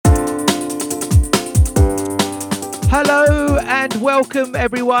Hello and welcome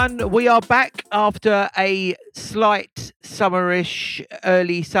everyone. We are back after a slight summerish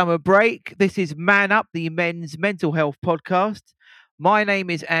early summer break. This is Man Up, the men's mental health podcast. My name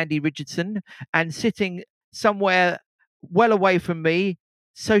is Andy Richardson, and sitting somewhere well away from me,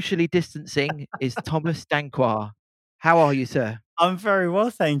 socially distancing, is Thomas Danquah. How are you, sir? I'm very well,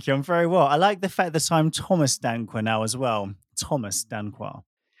 thank you. I'm very well. I like the fact that I'm Thomas Danquah now as well. Thomas Danquah.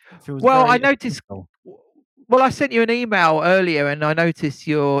 Feels Well, I very noticed. official. Well, I sent you an email earlier, and I noticed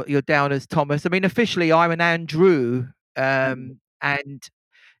you're down as Thomas. I mean, officially, I'm an Andrew, and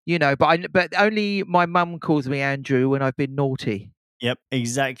but only my mum calls me Andrew when I've been naughty. Yep,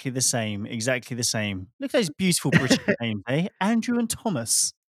 exactly the same. Exactly the same. Look at those beautiful British names, eh? Andrew and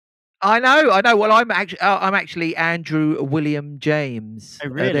Thomas. I know. Well, I'm actually Andrew William James. Oh,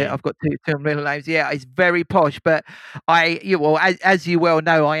 really? I've got two middle names. Yeah, it's very posh, but as you well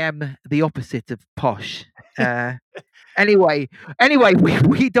know, I am the opposite of posh. Uh, Anyway,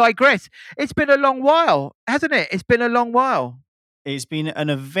 we digress. It's been a long while, hasn't it? It's been a long while. It's been an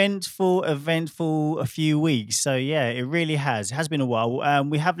eventful a few weeks. So yeah, it really has. It has been a while.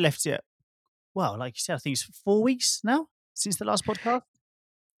 We have left it. Well, like you said, I think it's 4 weeks now since the last podcast.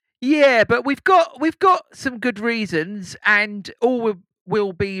 Yeah, but we've got some good reasons, and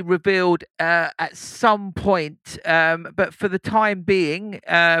will be revealed at some point. But for the time being,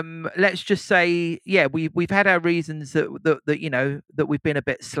 let's just say, yeah, we've had our reasons that we've been a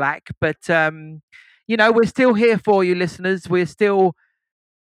bit slack, but we're still here for you, listeners. We're still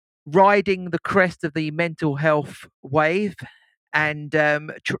riding the crest of the mental health wave, and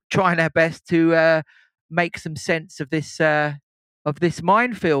trying our best to make some sense of this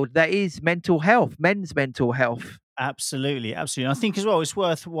minefield that is mental health, men's mental health. Absolutely, absolutely. And I think as well, it's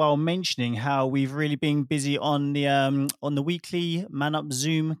worthwhile mentioning how we've really been busy on the weekly Man Up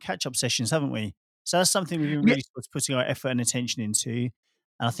Zoom catch up sessions, haven't we? So that's something we've been Yeah, really sort of putting our effort and attention into, and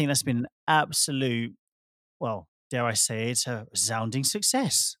I think that's been an absolute, well, dare I say it, a resounding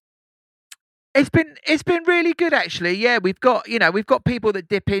success. it's been really good actually. Yeah, we've got people that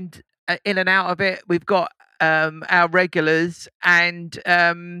dip in and out of it. We've got our regulars, and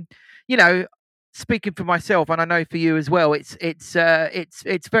you know speaking for myself, and I know for you as well, it's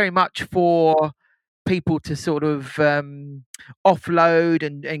very much for people to sort of offload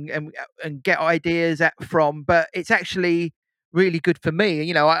and get ideas from, but it's actually really good for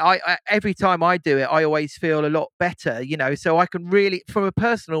me. I every time I do it, I always feel a lot better. So I can really, from a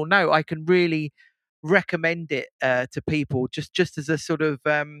personal note, I can really recommend it to people, just as a sort of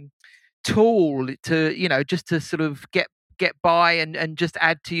tool to just to sort of get by, and just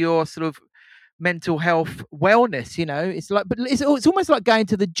add to your sort of mental health wellness. It's like, but it's almost like going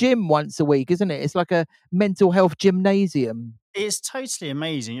to the gym once a week, isn't it? It's like a mental health gymnasium. It's totally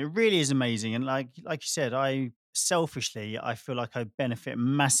amazing. It really is amazing, and like you said, I feel like I benefit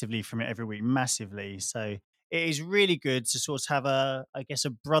massively from it every week, massively. So it is really good to sort of have I guess, a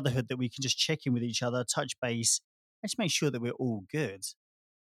brotherhood that we can just check in with each other, touch base, and just make sure that we're all good.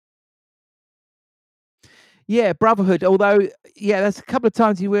 Yeah, brotherhood. Although, yeah, there's a couple of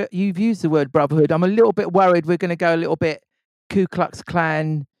times you've used the word brotherhood. I'm a little bit worried we're going to go a little bit Ku Klux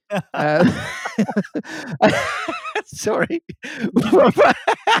Klan. Uh, sorry, You,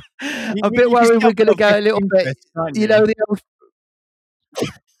 I'm a bit you can worried see we're I've going got to a go a vested little bit. interest, aren't You you? know,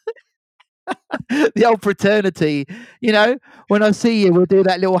 the old fraternity. When I see you, we'll do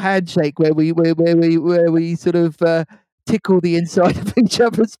that little handshake where we sort of tickle the inside of each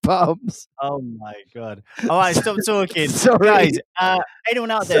other's palms. Oh my god! All right, stop talking, Sorry, guys.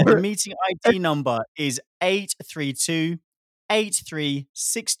 Anyone out there? The sorry. meeting ID number is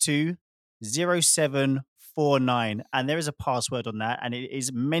 832-8362-0749, and there is a password on that, and it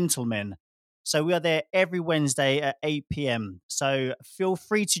is Mental Men. So we are there every Wednesday at 8 p.m. So feel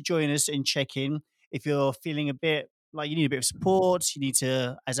free to join us and check in if you're feeling a bit like you need a bit of support. You need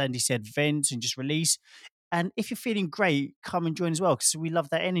to, as Andy said, vent and just release. And if you're feeling great, come and join as well, because we love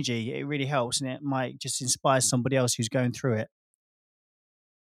that energy. It really helps, and it might just inspire somebody else who's going through it.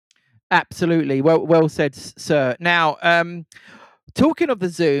 Absolutely. Well said, sir. Now, talking of the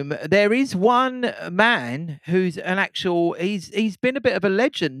Zoom, there is one man who's an actual. He's been a bit of a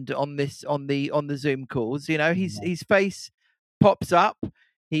legend on this on the Zoom calls. His face pops up.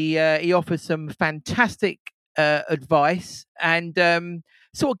 He offers some fantastic advice, and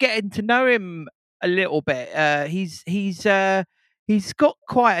sort of getting to know him a little bit. He's got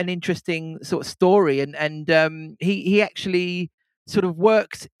quite an interesting sort of story, and he actually sort of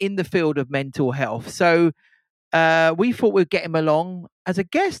works in the field of mental health. So we thought we'd get him along as a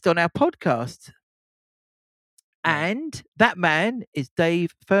guest on our podcast. Yeah. And that man is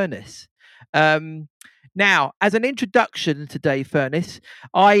Dave Furness. Um, Now, as an introduction to Dave Furness,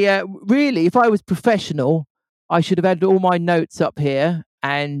 I really, if I was professional, I should have had all my notes up here,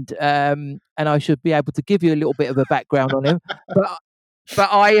 and I should be able to give you a little bit of a background on him. But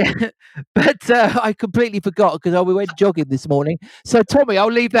I but I completely forgot because we went jogging this morning. So Tommy,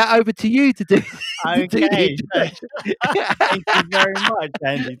 I'll leave that over to you to do to do the Okay. introduction. Thank you very much,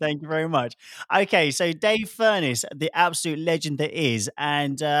 Andy. Thank you very much. Okay, so Dave Furness, the absolute legend that is,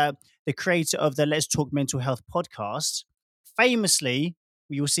 and the creator of the Let's Talk Mental Health podcast, famously,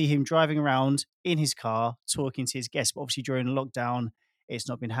 you'll see him driving around in his car talking to his guests. But obviously, during lockdown, it's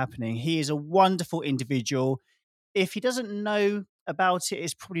not been happening. He is a wonderful individual. If he doesn't know about it,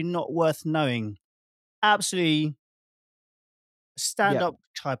 it's probably not worth knowing. Absolutely stand Yeah. up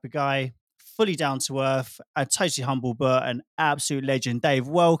type of guy, fully down to earth, and totally humble, but an absolute legend. Dave,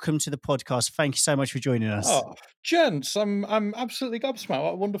 welcome to the podcast. Thank you so much for joining us. Oh, gents, I'm absolutely gobsmacked.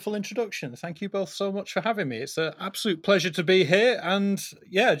 What a wonderful introduction. Thank you both so much for having me. It's an absolute pleasure to be here. And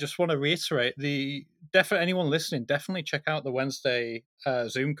yeah, just want to reiterate definitely anyone listening, definitely check out the Wednesday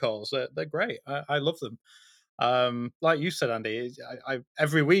Zoom calls. They're great. I love them. Like you said, Andy, I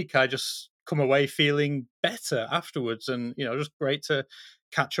every week I just come away feeling better afterwards, and just great to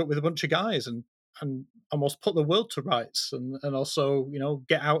catch up with a bunch of guys and almost put the world to rights, and also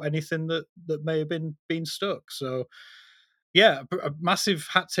get out anything that may have been stuck. So yeah, a massive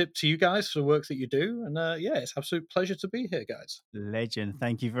hat tip to you guys for the work that you do, and yeah, it's an absolute pleasure to be here, guys. Legend.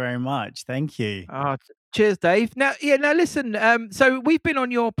 Thank you very much. Thank you. Cheers, Dave. Now, yeah, now listen. So we've been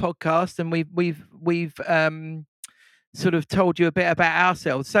on your podcast, and we've sort of told you a bit about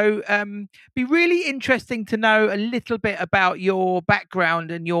ourselves. So, be really interesting to know a little bit about your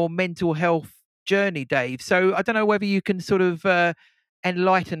background and your mental health journey, Dave. So, I don't know whether you can sort of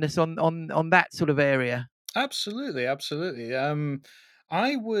enlighten us on that sort of area. Absolutely, absolutely.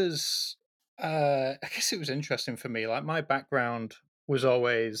 I was, I guess it was interesting for me. Like my background was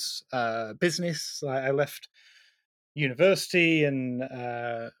always business. I left university and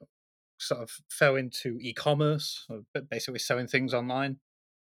sort of fell into e-commerce, but basically selling things online.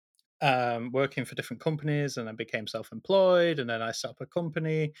 Working for different companies, and I became self-employed, and then I set up a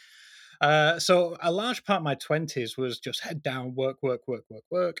company. So a large part of my 20s was just head down, work, work, work, work,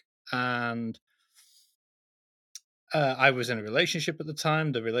 work, and I was in a relationship at the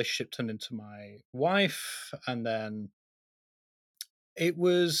time. The relationship turned into my wife, and then it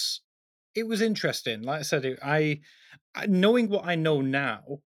was it was interesting. Like I said, knowing what I know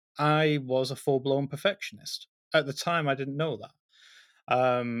now, I was a full blown perfectionist. At the time, I didn't know that,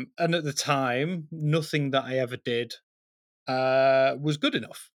 and at the time, nothing that I ever did was good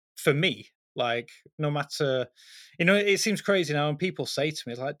enough for me. Like no matter, it seems crazy now when people say to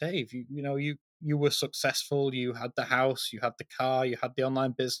me, it's like, Dave, you were successful, you had the house, you had the car, you had the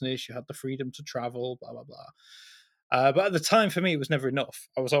online business, you had the freedom to travel, blah blah blah. But at the time, for me, it was never enough.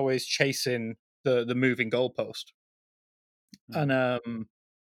 I was always chasing the moving goalpost, and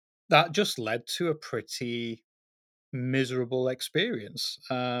that just led to a pretty miserable experience.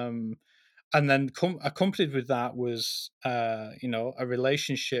 And then accompanied with that was a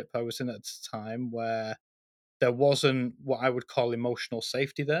relationship I was in at the time where there wasn't what I would call emotional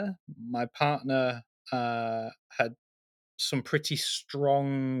safety there. My partner had some pretty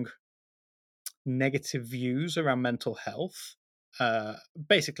strong negative views around mental health,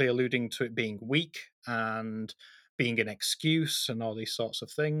 basically alluding to it being weak and being an excuse and all these sorts of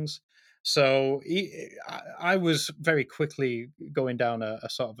things. So I was very quickly going down a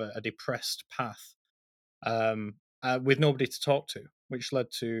sort of a depressed path, with nobody to talk to, which led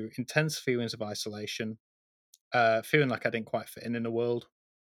to intense feelings of isolation, feeling like I didn't quite fit in the world,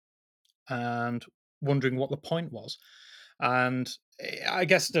 and wondering what the point was. And I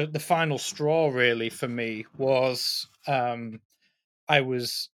guess the final straw really for me was, I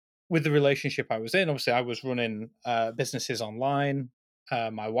was with the relationship I was in. Obviously, I was running businesses online.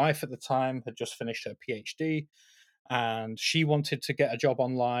 My wife at the time had just finished her PhD, and she wanted to get a job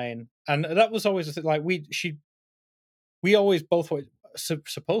online. And that was always the thing, like we always both wanted,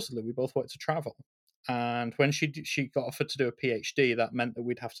 supposedly we both wanted to travel. And when she got offered to do a PhD, that meant that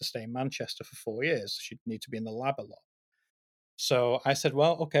we'd have to stay in Manchester for 4 years. She'd need to be in the lab a lot. So I said,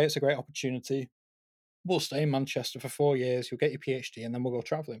 well, okay, it's a great opportunity. We'll stay in Manchester for 4 years. You'll get your PhD, and then we'll go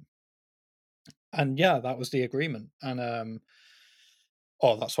traveling. And yeah, that was the agreement. And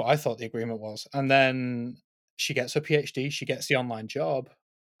oh, that's what I thought the agreement was. And then she gets her PhD, she gets the online job,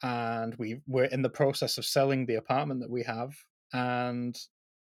 and we're in the process of selling the apartment that we have. And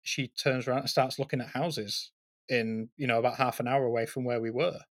she turns around and starts looking at houses in about half an hour away from where we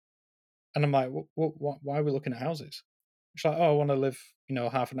were. And I'm like, why are we looking at houses? She's like, oh, I want to live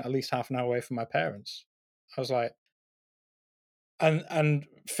at least half an hour away from my parents. I was like, and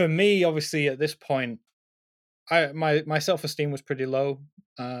for me, obviously, at this point, my self-esteem was pretty low.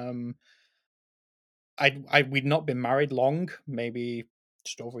 We'd not been married long, maybe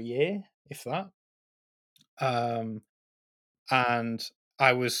just over a year, if that. Um, and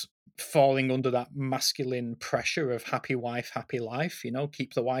I was falling under that masculine pressure of happy wife, happy life.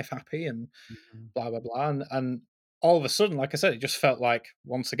 Keep the wife happy and blah blah blah. And all of a sudden, like I said, it just felt like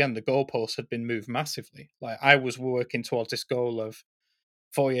once again the goalposts had been moved massively. Like I was working towards this goal of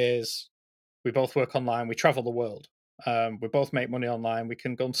 4 years. We both work online. We travel the world. We both make money online. We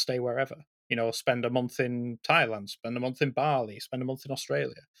can go and stay wherever. Spend a month in Thailand, spend a month in Bali, spend a month in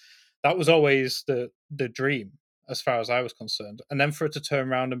Australia. That was always the dream, as far as I was concerned. And then for it to turn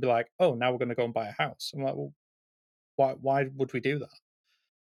around and be like, "Oh, now we're going to go and buy a house." I'm like, "Well, why would we do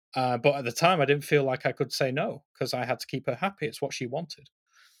that?" But at the time, I didn't feel like I could say no because I had to keep her happy. It's what she wanted.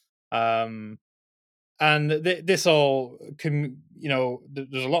 And this all,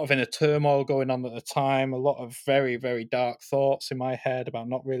 there's a lot of inner turmoil going on at the time, a lot of very, very dark thoughts in my head about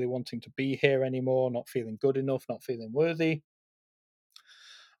not really wanting to be here anymore, not feeling good enough, not feeling worthy.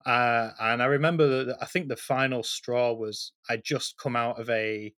 And I remember that I think the final straw was I'd just come out of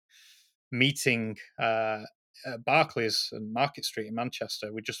a meeting at Barclays and Market Street in Manchester.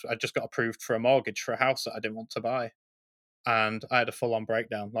 I just got approved for a mortgage for a house that I didn't want to buy. And I had a full-on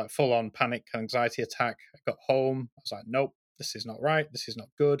breakdown, like full-on panic, anxiety attack. I got home. I was like, nope, this is not right. This is not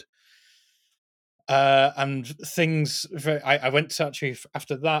good. And things, I went to actually,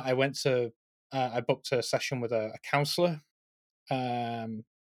 after that, I booked a session with a counselor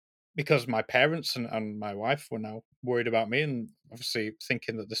because my parents and my wife were now worried about me and obviously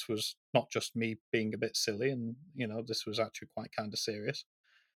thinking that this was not just me being a bit silly and, this was actually quite kind of serious.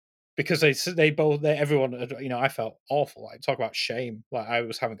 Because everyone, I felt awful. Like, talk about shame. Like, I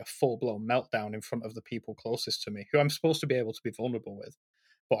was having a full blown meltdown in front of the people closest to me, who I'm supposed to be able to be vulnerable with,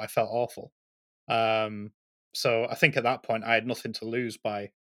 but I felt awful. So I think at that point I had nothing to lose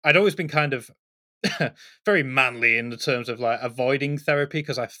I'd always been kind of very manly in the terms of like avoiding therapy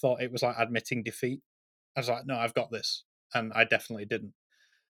because I thought it was like admitting defeat. I was like, no, I've got this, and I definitely didn't.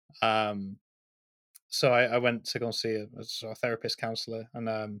 So I went to go and see a therapist counselor,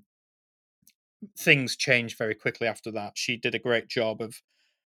 and things changed very quickly after that. She did a great job of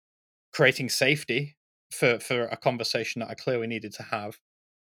creating safety for a conversation that I clearly needed to have,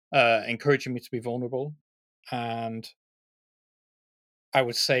 encouraging me to be vulnerable. And I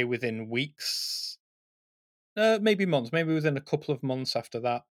would say within weeks, maybe months, maybe within a couple of months after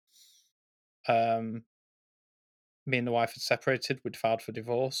that, me and the wife had separated. We'd filed for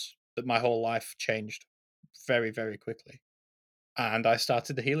divorce. That my whole life changed very, very quickly. And I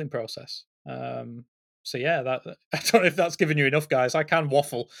started the healing process. So yeah, that I don't know if that's given you enough, guys. I can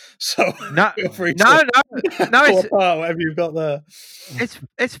waffle, so No, feel free no, to no. pull It's apart whatever you've got there.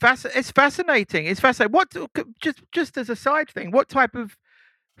 it's fascinating. It's fascinating. What just as a side thing, what type of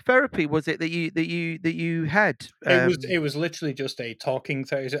therapy was it that you had? It was literally just a talking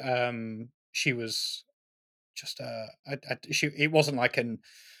therapy. She was just it wasn't like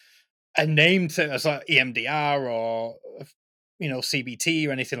a name thing as like EMDR or CBT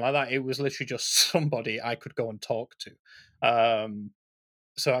or anything like that. It was literally just somebody I could go and talk to.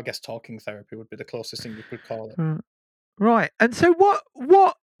 So I guess talking therapy would be the closest thing you could call it. Right. And so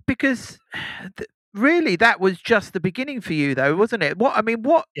what because really that was just the beginning for you though, wasn't it?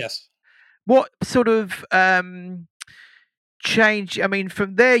 Yes. What sort of change? I mean,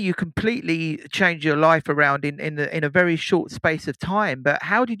 from there you completely changed your life around in a very short space of time. But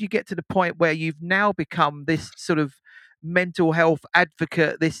how did you get to the point where you've now become this sort of mental health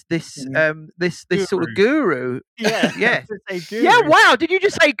advocate, this sort of guru? Yeah, Yeah. say guru. Yeah, wow. Did you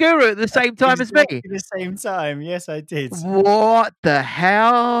just say guru at the same time as me? At the same time, yes, I did. What the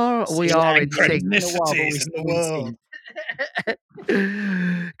hell? We are in sync. Synchronicities in the world.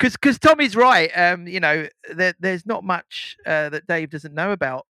 Because Tommy's right. There's not much that Dave doesn't know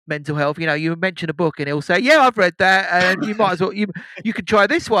about mental health. You mention a book and he'll say, "Yeah, I've read that," and you might as well you could try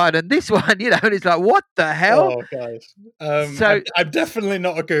this one and this one. And it's like, what the hell? Oh, guys. I'm definitely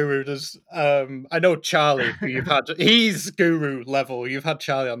not a guru. I know Charlie, who you've had. He's guru level. You've had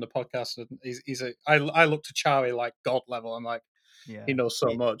Charlie on the podcast, and I look to Charlie like God level. I'm like, he knows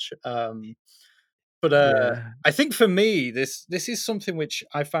so much. But I think for me, this is something which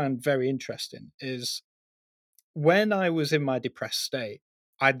I found very interesting. Is when I was in my depressed state,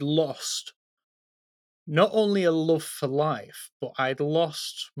 I'd lost not only a love for life, but I'd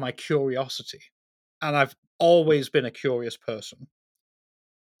lost my curiosity. And I've always been a curious person.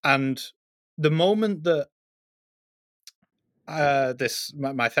 And the moment that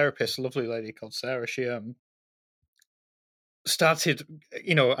my therapist, a lovely lady called Sarah, she started,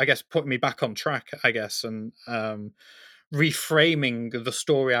 I guess putting me back on track, I guess, and reframing the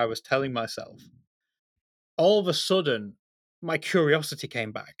story I was telling myself. All of a sudden, my curiosity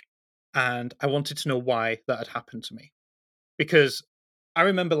came back, and I wanted to know why that had happened to me. Because I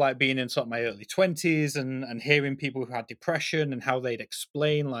remember like being in sort of my early 20s and hearing people who had depression and how they'd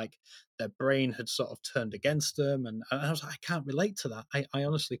explain like their brain had sort of turned against them, and I was like, I can't relate to that. I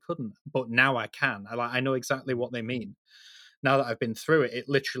honestly couldn't, but now I can. I know exactly what they mean. Now that I've been through it, it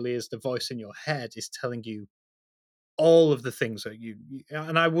literally is the voice in your head is telling you all of the things that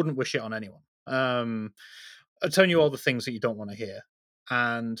and I wouldn't wish it on anyone. Telling you all the things that you don't want to hear,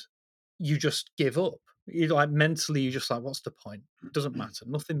 and you just give up. You like mentally, you're just like, what's the point? It doesn't matter.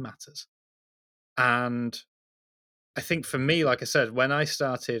 Nothing matters. And I think for me, like I said, when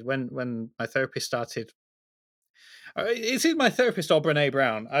my therapist started, is it my therapist or Brene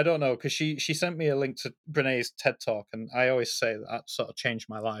Brown? I don't know, because she sent me a link to Brene's TED Talk, and I always say that sort of changed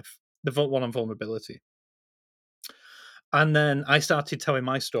my life. The one on vulnerability. And then I started telling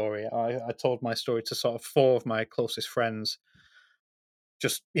my story. I told my story to sort of 4 of my closest friends,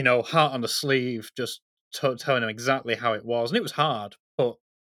 just, heart on the sleeve, just telling them exactly how it was. And it was hard. But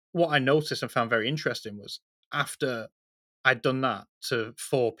what I noticed and found very interesting was after I'd done that to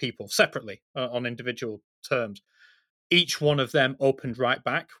 4 people separately on individual terms, each one of them opened right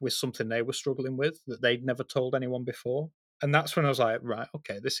back with something they were struggling with that they'd never told anyone before. And that's when I was like, right,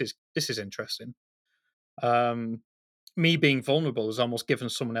 okay, this is interesting. Me being vulnerable has almost given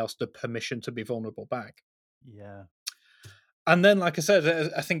someone else the permission to be vulnerable back. Yeah. And then, like I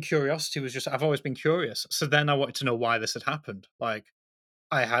said, I think curiosity was just, I've always been curious. So then I wanted to know why this had happened. Like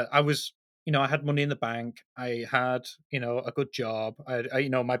I had money in the bank. I had, a good job.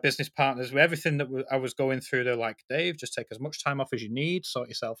 My business partners, with everything that I was going through, they're like, Dave, just take as much time off as you need, sort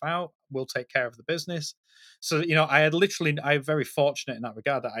yourself out. We'll take care of the business. So, I'm very fortunate in that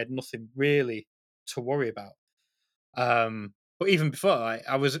regard that I had nothing really to worry about. But even before,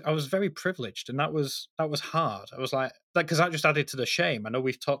 I was very privileged, and that was hard. I was like that because that just added to the shame. I know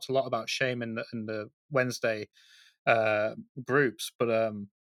we've talked a lot about shame in the Wednesday groups, but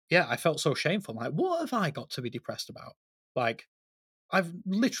yeah, I felt so shameful. I'm like, what have I got to be depressed about? Like, I've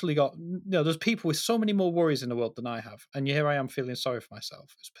literally got there's people with so many more worries in the world than I have, and here I am feeling sorry for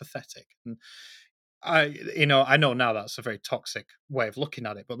myself. It's pathetic, and I know now that's a very toxic way of looking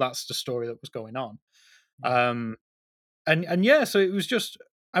at it, but that's the story that was going on. And yeah, so it was just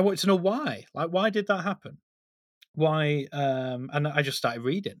I wanted to know why. Like, why did that happen? Why? And I just started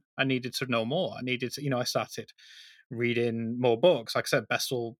reading. I needed to know more. I needed to, I started reading more books. Like I said,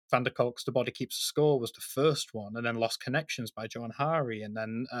 Bessel van der Kolk's The Body Keeps the Score was the first one, and then Lost Connections by Joan Hari, and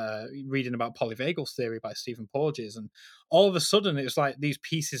then reading about polyvagal theory by Stephen Porges. And all of a sudden, it was like these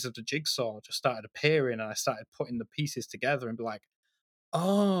pieces of the jigsaw just started appearing, and I started putting the pieces together and be like,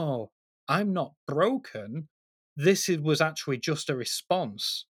 oh, I'm not broken. Was actually just a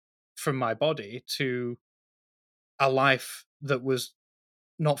response from my body to a life that was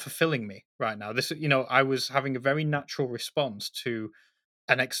not fulfilling me right now. I was having a very natural response to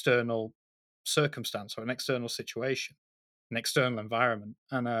an external circumstance or an external situation, an external environment.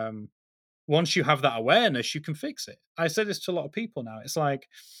 And once you have that awareness, you can fix it. I say this to a lot of people now. It's like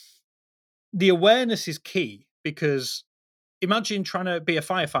the awareness is key, because imagine trying to be a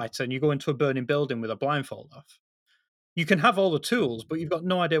firefighter and you go into a burning building with a blindfold off. You can have all the tools, but you've got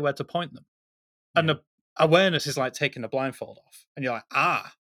no idea where to point them. And the awareness is like taking the blindfold off, and you're like,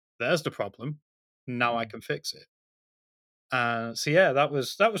 there's the problem. Now I can fix it. So yeah,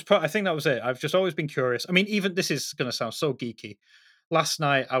 I think that was it. I've just always been curious. I mean, even this is going to sound so geeky. Last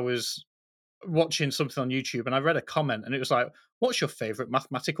night I was watching something on YouTube and I read a comment and it was like, what's your favorite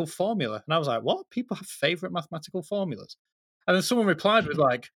mathematical formula? And I was like, what? People have favorite mathematical formulas? And then someone replied with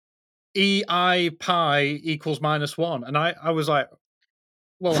like, EI pi equals -1. And I was like,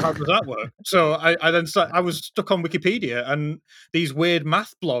 well, how does that work? So I was stuck on Wikipedia and these weird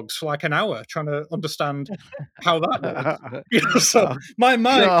math blogs for like an hour trying to understand how that works. So my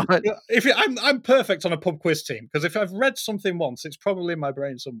mind, I'm perfect on a pub quiz team, because if I've read something once, it's probably in my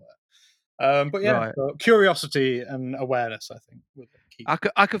brain somewhere. But yeah, Right. so curiosity and awareness, I think, were the key.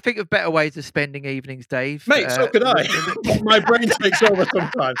 I could think of better ways of spending evenings, Dave. Mate, so could I. My brain takes over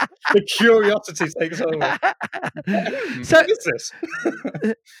sometimes. The curiosity takes over. So, what is this?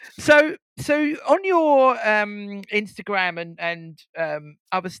 so on your Instagram and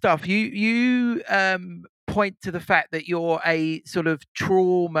other stuff, you point to the fact that you're a sort of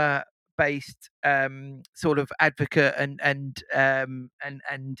trauma based sort of advocate and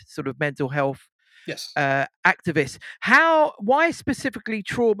sort of mental health Yes. activists. Why specifically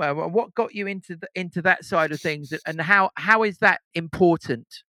trauma? What got you into that side of things, and how is that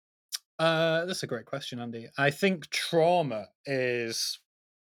important? That's a great question, Andy. I think trauma is,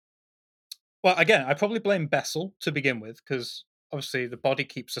 well, again, I probably blame Bessel to begin with, because obviously the body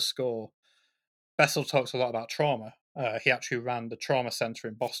keeps a score. Bessel talks a lot about trauma. He actually ran the trauma center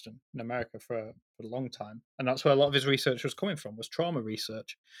in Boston, in America, for a long time, and that's where a lot of his research was coming from, was trauma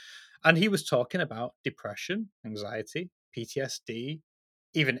research. And he was talking about depression, anxiety, PTSD,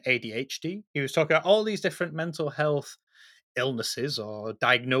 even ADHD. He was talking about all these different mental health illnesses or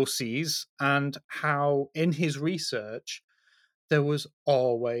diagnoses, and how in his research there was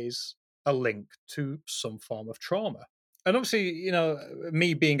always a link to some form of trauma. And obviously,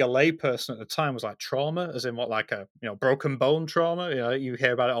 me being a layperson at the time was like, trauma, as in what, like a broken bone trauma. You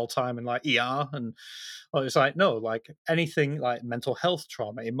hear about it all the time in like ER, and well, it's like, no, like anything like mental health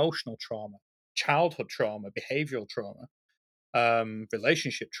trauma, emotional trauma, childhood trauma, behavioral trauma,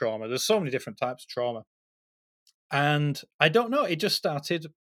 relationship trauma. There's so many different types of trauma. And I don't know, it just started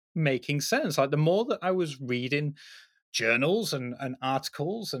making sense. Like the more that I was reading journals and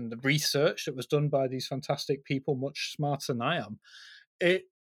articles and the research that was done by these fantastic people, much smarter than I am, it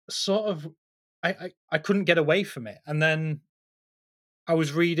sort of, I couldn't get away from it. And then I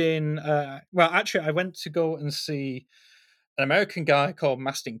was reading, actually, I went to go and see an American guy called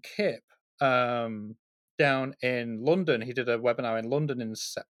Mastin Kipp down in London. He did a webinar in London in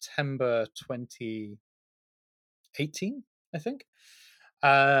September 2018, I think.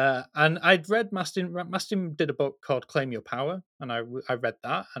 And I'd read Mastin did a book called Claim Your Power, and I read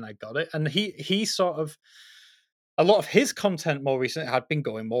that and I got it. And he sort of, a lot of his content more recently had been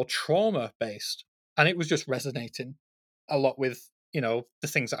going more trauma based, and it was just resonating a lot with the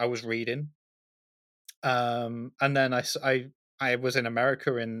things that I was reading. And then I was in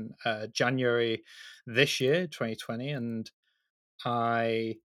America in January this year, 2020, and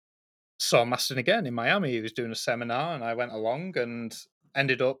I saw Mastin again in Miami. He was doing a seminar, and I went along and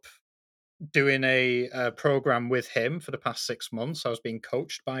ended up doing a program with him for the past 6 months. I was being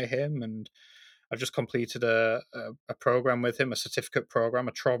coached by him, and I've just completed a program with him, a certificate program,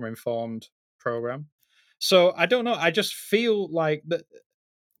 a trauma-informed program. So I don't know. I just feel like that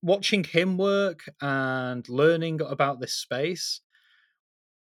watching him work and learning about this space,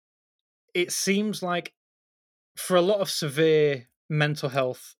 it seems like for a lot of severe mental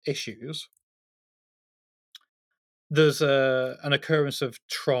health issues, there's an occurrence of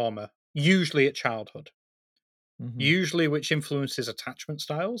trauma, usually at childhood, usually which influences attachment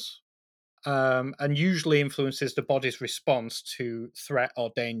styles, and usually influences the body's response to threat or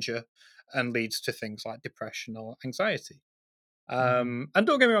danger, and leads to things like depression or anxiety. And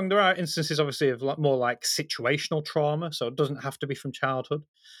don't get me wrong, there are instances, obviously, of more like situational trauma, so it doesn't have to be from childhood.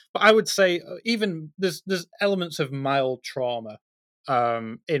 But I would say even there's elements of mild trauma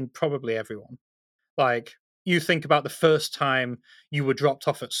in probably everyone. Like, you think about the first time you were dropped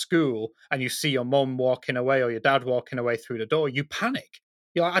off at school and you see your mom walking away or your dad walking away through the door, you panic.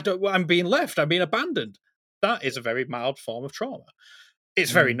 You're like, I'm being left, I'm being abandoned. That is a very mild form of trauma. It's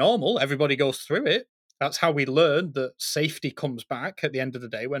very normal. Everybody goes through it. That's how we learn that safety comes back at the end of the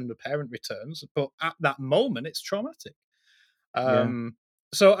day when the parent returns. But at that moment, it's traumatic.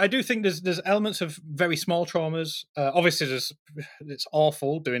 So I do think there's elements of very small traumas. Obviously, it's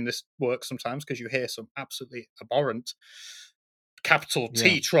awful doing this work sometimes because you hear some absolutely abhorrent capital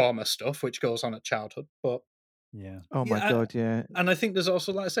T trauma stuff which goes on at childhood. But oh my God, yeah. And I think there's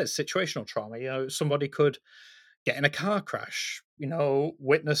also, like I said, situational trauma. Somebody could get in a car crash,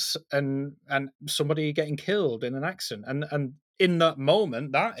 witness and somebody getting killed in an accident, and in that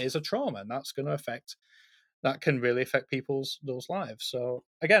moment, that is a trauma, and that can really affect those lives. So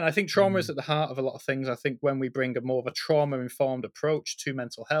again, I think trauma is at the heart of a lot of things. I think when we bring a more of a trauma-informed approach to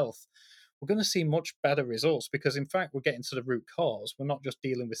mental health, we're going to see much better results, because in fact we're getting to the root cause. We're not just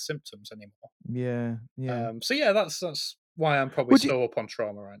dealing with symptoms anymore. So yeah, that's why I'm probably so up on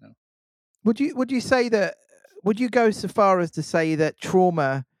trauma right now. Would you say that? Would you go so far as to say that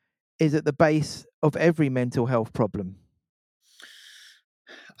trauma is at the base of every mental health problem?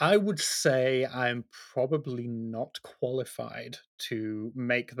 I would say I'm probably not qualified to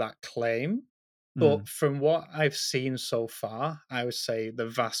make that claim. But from what I've seen so far, I would say the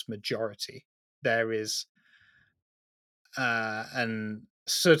vast majority, there is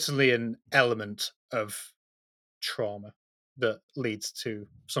certainly an element of trauma that leads to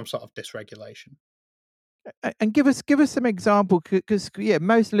some sort of dysregulation. And give us some example, because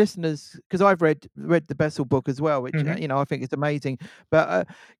most listeners, because I've read the Bessel book as well, which I think is amazing. But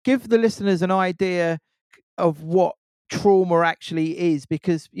give the listeners an idea of what trauma actually is,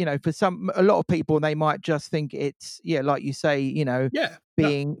 because for a lot of people, they might just think it's, like you say, Yeah.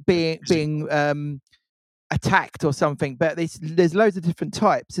 being attacked or something, but there's loads of different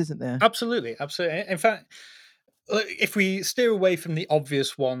types, isn't there? Absolutely. In fact, if we steer away from the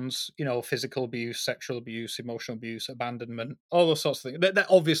obvious ones, physical abuse, sexual abuse, emotional abuse, abandonment, all those sorts of things, they're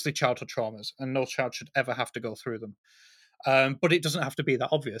obviously childhood traumas, and no child should ever have to go through them. But it doesn't have to be that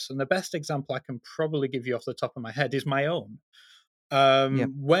obvious. And the best example I can probably give you off the top of my head is my own.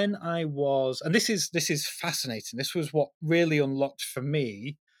 When I was, and this is fascinating. This was what really unlocked for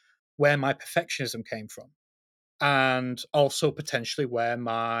me where my perfectionism came from, and also potentially where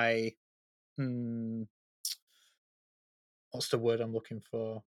my what's the word I'm looking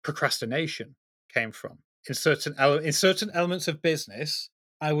for? Procrastination came from. In certain elements of business,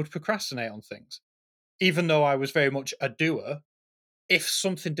 I would procrastinate on things, even though I was very much a doer. If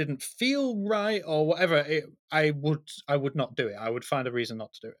something didn't feel right or whatever, I would not do it. I would find a reason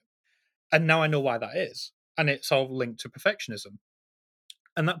not to do it. And now I know why that is, and it's all linked to perfectionism.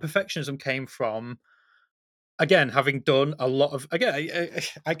 And that perfectionism came from, again, having done a lot of, I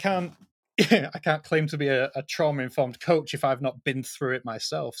can't I can't claim to be a trauma informed coach if I've not been through it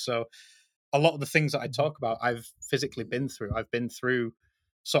myself. So a lot of the things that I talk about, I've physically been through. I've been through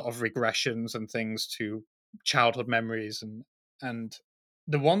sort of regressions and things to childhood memories, and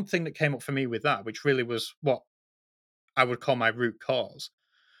the one thing that came up for me with that, which really was what I would call my root cause,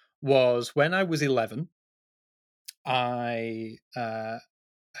 was when I was 11. I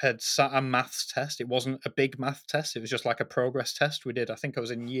had sat a maths test. It wasn't a big math test. It was just like a progress test we did. I think I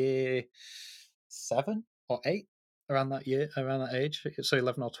was in year 7 or 8, around that age. So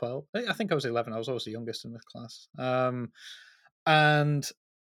 11 or 12. I think I was 11. I was always the youngest in the class. And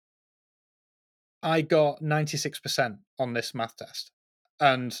I got 96% on this math test.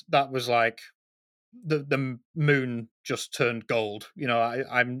 And that was like the moon just turned gold.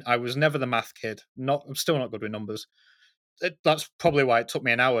 I was never the math kid. I'm still not good with numbers. That's probably why it took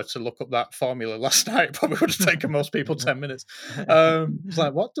me an hour to look up that formula last night. It probably would have taken most people 10 minutes. It's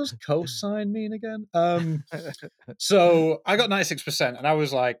like, what does cosine mean again? So I got 96%, and I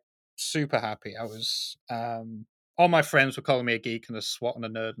was like super happy. I was all my friends were calling me a geek and a swot and a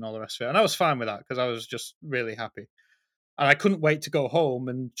nerd and all the rest of it, and I was fine with that because I was just really happy, and I couldn't wait to go home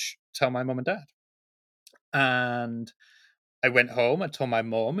and tell my mum and dad. And I went home, I told my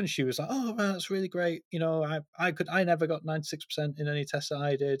mom, and she was like, "Oh man, that's really great. I never got 96% in any test that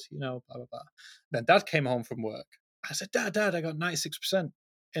I did, blah blah blah." Then dad came home from work. I said, Dad, I got 96%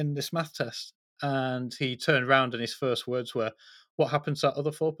 in this math test. And he turned around and his first words were, "What happened to that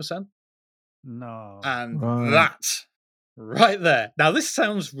other 4%?" No. And Right. that right there. Now this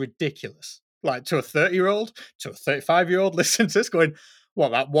sounds ridiculous. Like to a 30-year-old, to a 35-year-old listening to this going, what,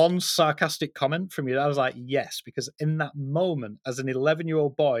 that one sarcastic comment from you? I was like, yes, because in that moment, as an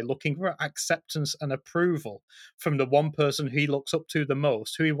 11-year-old boy looking for acceptance and approval from the one person he looks up to the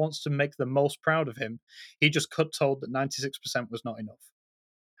most, who he wants to make the most proud of him, he just got told that 96% was not enough.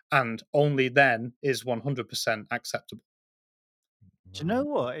 And only then is 100% acceptable. Do you know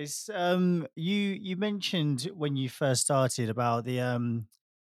what? It's you mentioned when you first started about the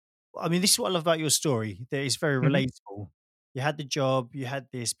I mean, this is what I love about your story, that it's very Mhm. relatable. You had the job, you had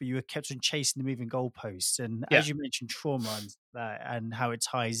this, but you were kept on chasing the moving goalposts. And Yeah. as you mentioned trauma and that and how it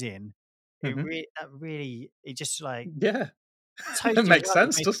ties in, Mhm. it just like Yeah. It totally makes right.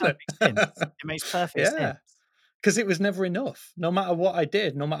 It sense, makes doesn't it? perfect sense. It makes perfect sense. Yeah. Because it was never enough, no matter what I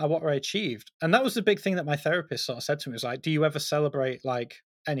did, no matter what I achieved. And that was the big thing that my therapist sort of said to me, was like, "Do you ever celebrate like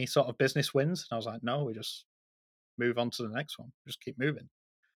any sort of business wins?" And I was like, "No, we just move on to the next one. Just keep moving."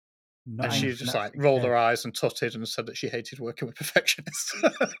 And she just That's like rolled her success. eyes and tutted and said that she hated working with perfectionists.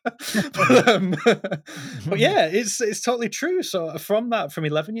 But yeah, it's totally true. So from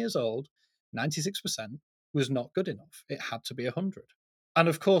 11 years old, 96% was not good enough. It had to be 100. And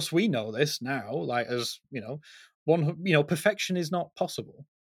of course, we know this now. Like as perfection is not possible.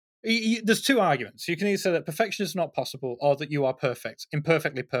 There's two arguments. You can either say that perfection is not possible, or that you are perfect,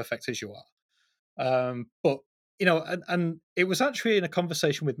 imperfectly perfect as you are. But and it was actually in a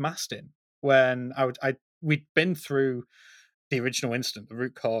conversation with Mastin when we'd been through the original incident, the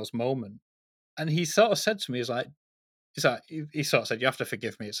root cause moment, and he sort of said to me, he sort of said, "You have to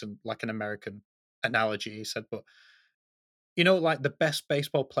forgive me. It's like an American analogy." He said, "But like the best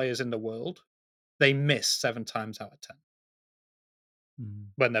baseball players in the world, they miss 7 times out of 10 Mm.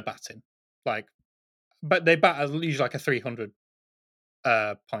 when they're batting. Like, but they bat usually like a 300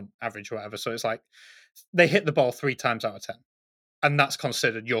 point average or whatever. So it's like they hit the ball 3 times out of 10, and that's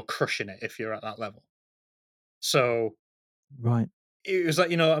considered you're crushing it if you're at that level." So Right. it was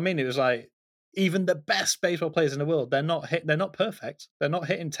like, you know what I mean? It was like even the best baseball players in the world, they're not perfect. They're not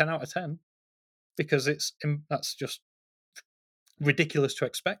hitting 10 out of 10 because that's just ridiculous to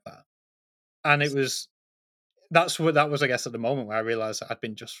expect that. And that was, I guess, at the moment where I realized that I'd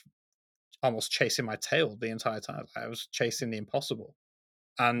been just almost chasing my tail the entire time. I was chasing the impossible,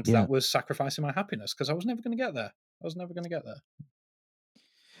 and Yeah. that was sacrificing my happiness because I was never going to get there.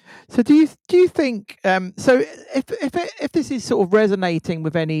 So do you think so if this is sort of resonating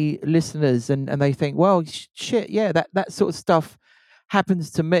with any listeners and they think, well, shit, yeah, that sort of stuff happened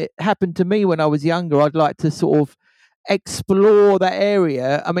to me when I was younger, I'd like to sort of explore that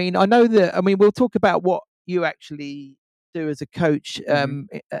area. I mean, we'll talk about what you actually do as a coach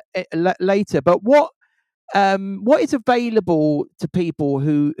later, but what is available to people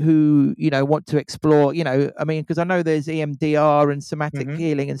who want to explore, I mean, because I know there's EMDR and somatic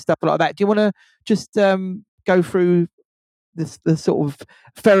healing and stuff like that. Do you want to just go through the sort of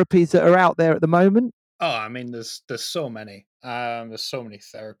therapies that are out there at the moment? Oh, I mean, there's so many. There's so many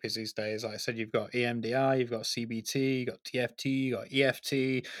therapies these days. Like I said, you've got EMDR, you've got CBT, you've got TFT, you've got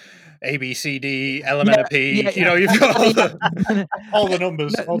EFT, ABCD, LMNOP. You've got all the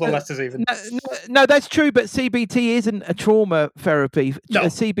numbers, all the letters even. No, that's true, but CBT isn't a trauma therapy. No.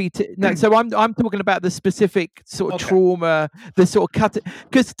 CBT. No, so I'm talking about the specific sort of trauma, the sort of cut.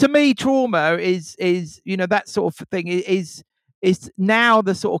 Because to me, trauma is that sort of thing is now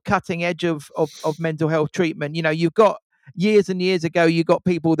the sort of cutting edge of mental health treatment. You've got years and years ago, you got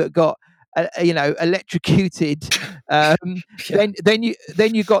people that got electrocuted. Then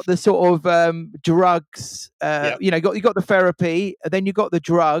you got the sort of drugs. You got the therapy. Then you got the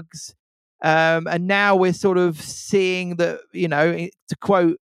drugs. And now we're sort of seeing that, to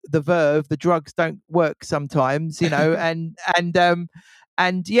quote The Verve, the drugs don't work sometimes.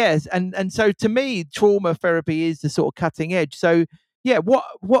 And yes, and so to me, trauma therapy is the sort of cutting edge. So yeah, what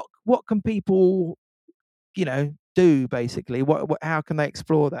can people, do basically? How can they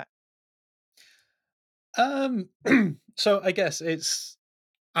explore that? So I guess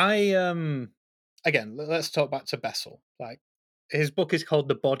again, let's talk back to Bessel. Like, his book is called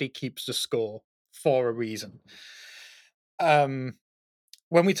The Body Keeps the Score for a reason. When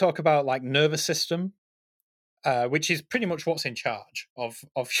we talk about like nervous system, which is pretty much what's in charge of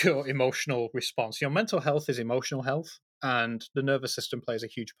your emotional response. Your mental health is emotional health, and the nervous system plays a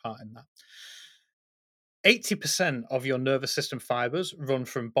huge part in that. 80% of your nervous system fibers run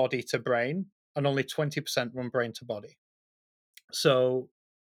from body to brain, and only 20% run brain to body. So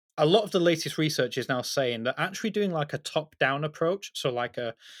a lot of the latest research is now saying that actually doing like a top-down approach, so like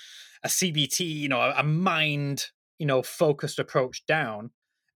a CBT, a mind, focused approach down,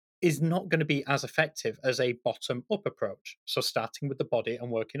 is not going to be as effective as a bottom-up approach. So starting with the body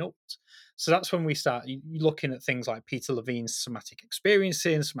and working upwards. So that's when we start looking at things like Peter Levine's somatic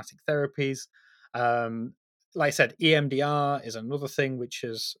experiencing, somatic therapies. Like I said, EMDR is another thing which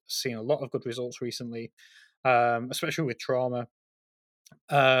has seen a lot of good results recently, especially with trauma.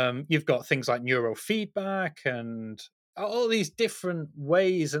 You've got things like neurofeedback and all these different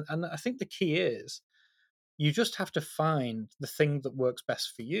ways. And I think the key is you just have to find the thing that works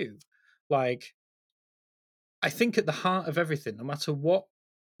best for you. Like, I think at the heart of everything, no matter what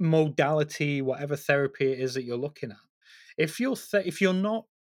modality, whatever therapy it is that you're looking at, if you're not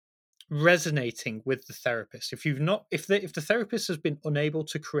resonating with the therapist, if the therapist has been unable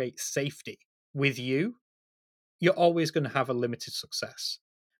to create safety with you, you're always going to have a limited success,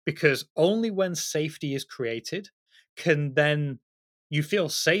 because only when safety is created can then you feel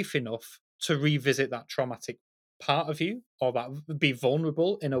safe enough to revisit that traumatic part of you, or that be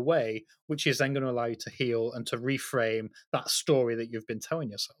vulnerable in a way which is then going to allow you to heal and to reframe that story that you've been telling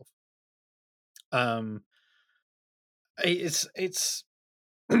yourself. It's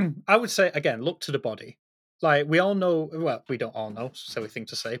I would say, again, look to the body. Like, we all know, well, we don't all know, silly thing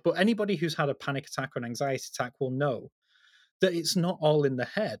to say, but anybody who's had a panic attack or an anxiety attack will know that it's not all in the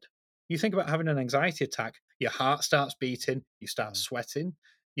head. You think about having an anxiety attack, your heart starts beating, you start sweating,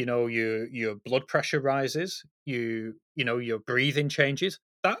 your blood pressure rises, your breathing changes.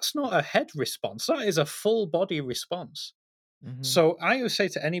 That's not a head response. That is a full body response. Mm-hmm. So I always say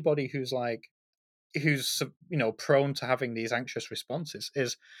to anybody who's prone to having these anxious responses,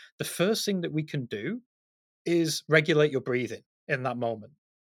 is the first thing that we can do is regulate your breathing in that moment,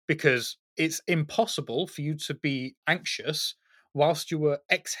 because it's impossible for you to be anxious whilst you are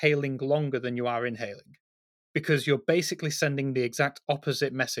exhaling longer than you are inhaling, because you're basically sending the exact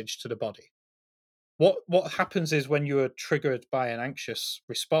opposite message to the body. What happens is, when you are triggered by an anxious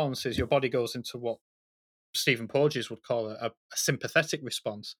response, is your body goes into what Stephen Porges would call a sympathetic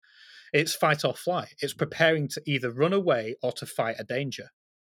response. It's fight or flight. It's preparing to either run away or to fight a danger.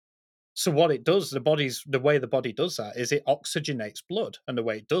 So what it does, the way the body does that is it oxygenates blood, and the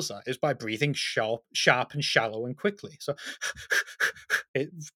way it does that is by breathing sharp and shallow and quickly. So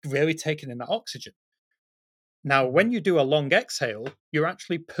it's really taking in that oxygen. Now, when you do a long exhale, you're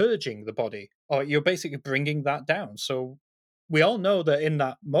actually purging the body, or you're basically bringing that down. So we all know that in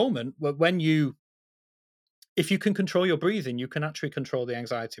that moment, if you can control your breathing, you can actually control the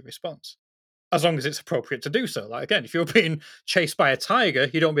anxiety response, as long as it's appropriate to do so. Like, again, if you're being chased by a tiger,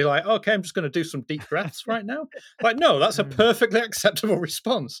 you don't be like, okay, I'm just going to do some deep breaths right now. Like, no, that's a perfectly acceptable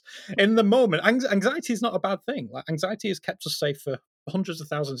response. In the moment, anxiety is not a bad thing. Like, anxiety has kept us safe for hundreds of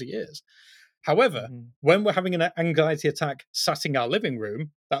thousands of years. However, when we're having an anxiety attack sat in our living room,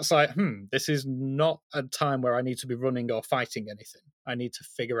 that's like, this is not a time where I need to be running or fighting anything. I need to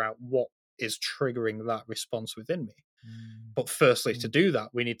figure out what is triggering that response within me. But firstly, to do that,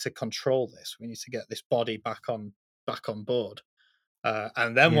 we need to control this. We need to get this body back on board.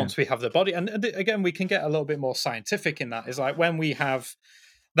 And then once we have the body, and again, we can get a little bit more scientific in that, is like when we have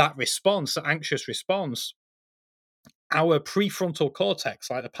that response, the anxious response, our prefrontal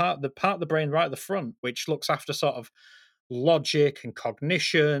cortex, like the part of the brain right at the front, which looks after sort of logic and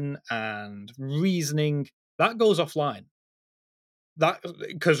cognition and reasoning, that goes offline. That,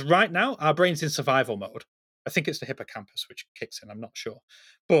 because right now our brain's in survival mode. I think it's the hippocampus which kicks in. I'm not sure,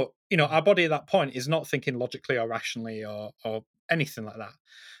 but our body at that point is not thinking logically or rationally or anything like that.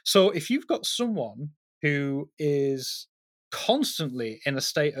 So if you've got someone who is constantly in a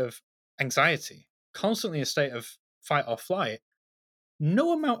state of anxiety, constantly in a state of fight or flight,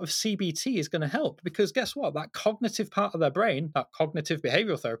 no amount of CBT is going to help, because guess what? That cognitive part of their brain, that cognitive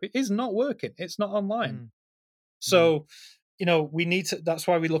behavioral therapy, is not working. It's not online. So, we need to, that's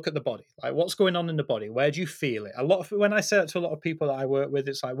why we look at the body. Like, what's going on in the body? Where do you feel it? When I say that to a lot of people that I work with,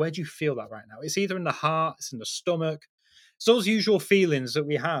 it's like, where do you feel that right now? It's either in the heart, it's in the stomach. It's those usual feelings that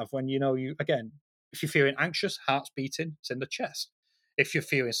we have when, again, if you're feeling anxious, heart's beating, it's in the chest. If you're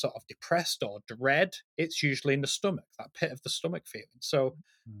feeling sort of depressed or dread, it's usually in the stomach, that pit of the stomach feeling. So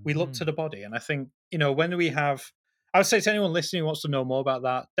we look to the body. And I think, when we have, I would say to anyone listening who wants to know more about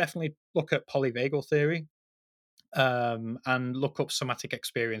that, definitely look at polyvagal theory. And look up somatic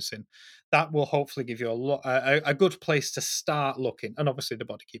experiencing. That will hopefully give you a good place to start looking. And obviously, the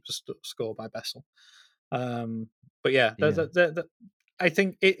body keeps a score by Bessel. But yeah, I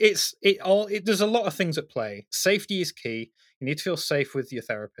think there's a lot of things at play. Safety is key. You need to feel safe with your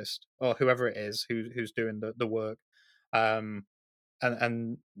therapist or whoever it is who's doing the work. And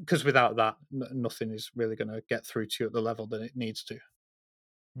because without that, nothing is really going to get through to you at the level that it needs to.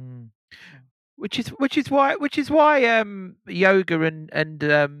 Which is why yoga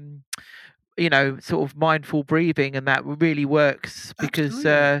and sort of mindful breathing and that really works, because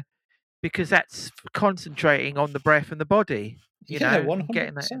that's concentrating on the breath and the body.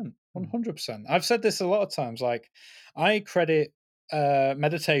 100%. 100%. I've said this a lot of times. Like, I credit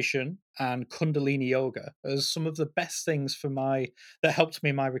meditation and Kundalini yoga as some of the best things that helped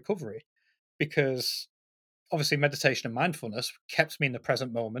me in my recovery, because obviously meditation and mindfulness kept me in the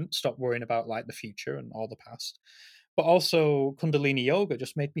present moment, stopped worrying about like the future and all the past. But also Kundalini yoga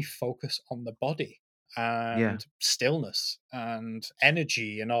just made me focus on the body and stillness and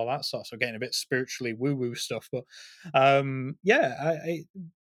energy and all that sort. So getting a bit spiritually woo-woo stuff. But I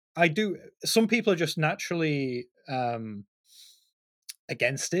do. Some people are just naturally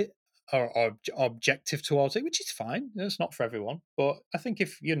against it or objective towards it, which is fine. It's not for everyone. But I think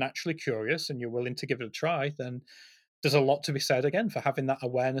if you're naturally curious and you're willing to give it a try, then there's a lot to be said again for having that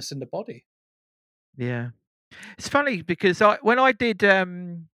awareness in the body. Yeah. It's funny because when I did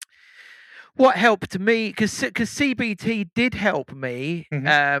what helped me, because CBT did help me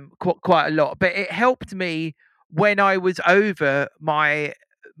quite a lot, but it helped me when I was over my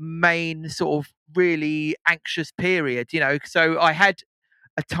main sort of really anxious period, so I had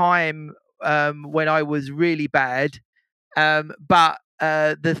a time when I was really bad, but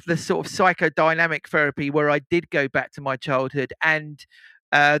the sort of psychodynamic therapy where I did go back to my childhood, and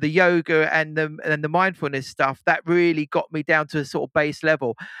the yoga and the mindfulness stuff, that really got me down to a sort of base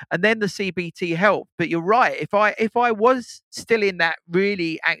level, and then the CBT helped. But you're right, if I was still in that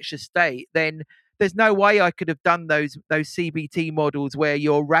really anxious state, then there's no way I could have done those CBT models where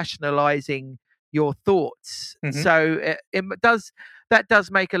you're rationalizing your thoughts. So that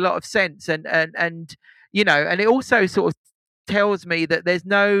does make a lot of sense, and and it also sort of tells me that there's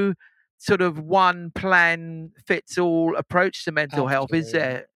no sort of one plan fits all approach to mental health, is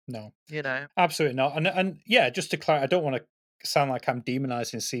there? No, absolutely not. And yeah, just to clarify, I don't want to sound like I'm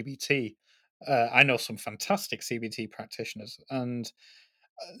demonizing CBT. I know some fantastic CBT practitioners, and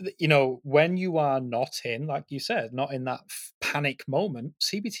when you are not in, like you said, not in that panic moment,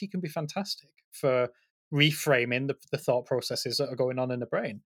 CBT can be fantastic for reframing the thought processes that are going on in the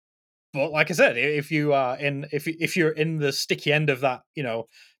brain. But like I said, if you are in, if you're in the sticky end of that,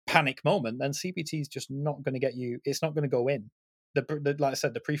 panic moment, then CBT is just not going to get you. It's not going to go in. Like I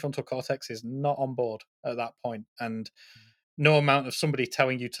said, the prefrontal cortex is not on board at that point, and no amount of somebody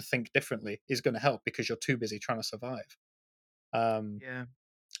telling you to think differently is going to help because you're too busy trying to survive. Yeah.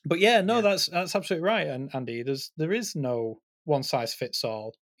 But yeah, no, Yeah. that's absolutely right. And Andy, there is no one size fits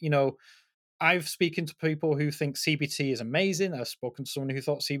all. I've spoken to people who think CBT is amazing. I've spoken to someone who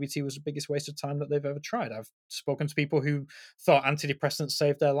thought CBT was the biggest waste of time that they've ever tried. I've spoken to people who thought antidepressants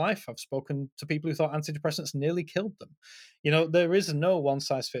saved their life. I've spoken to people who thought antidepressants nearly killed them. There is no one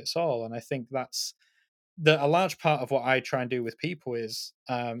size fits all, and I think that's a large part of what I try and do with people is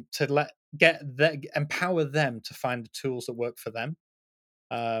to empower them to find the tools that work for them.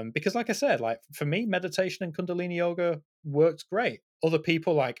 Because, like I said, like for me, meditation and Kundalini yoga worked great. Other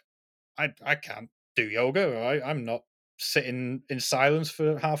people, like I can't do yoga. I'm not sitting in silence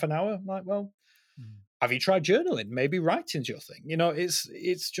for half an hour. I'm like, well, have you tried journaling? Maybe writing's your thing.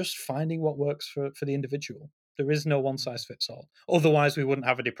 It's just finding what works for the individual. There is no one size fits all. Otherwise, we wouldn't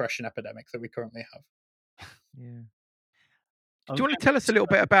have a depression epidemic that we currently have. Yeah. I'm Do you want to tell us a little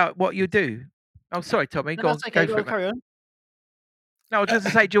bit about what you do? Oh, sorry, Tommy. No, Go on, that's okay. go for it, mate. Carry on. No, I was just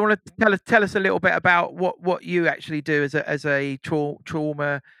to say, do you want to tell us a little bit about what you actually do as a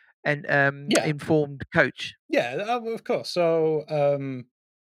trauma and Yeah. informed coach? Yeah, of course. So I'm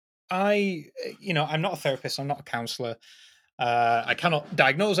not a therapist. I'm not a counselor. I cannot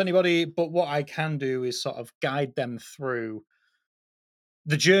diagnose anybody, but what I can do is sort of guide them through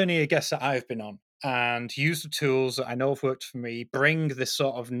the journey, I guess, that I've been on, and use the tools that I know have worked for me, bring this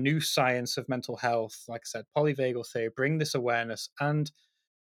sort of new science of mental health, like I said, polyvagal theory, bring this awareness and,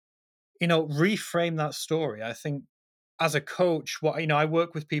 reframe that story. I think as a coach, I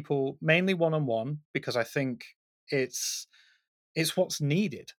work with people mainly one-on-one because I think it's what's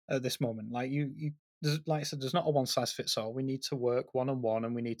needed at this moment. Like like I said, there's not a one size fits all. We need to work one-on-one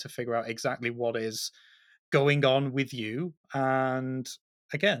and we need to figure out exactly what is going on with you and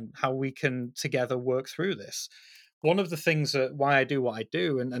again how we can together work through this. One of the things that why I do what I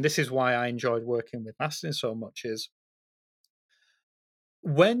do, and this is why I enjoyed working with Mastin so much, is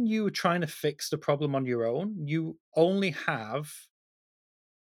when you're trying to fix the problem on your own, you only have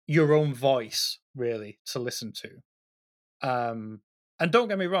your own voice really to listen to. And don't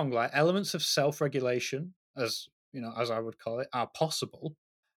get me wrong, like elements of self-regulation, as I would call it, are possible.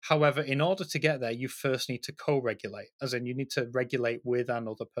 However, in order to get there, you first need to co-regulate, as in you need to regulate with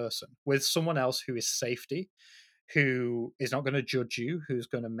another person, with someone else who is safety, who is not going to judge you, who's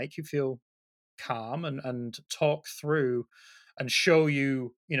going to make you feel calm and talk through and show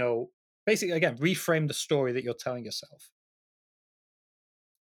you, basically again, reframe the story that you're telling yourself.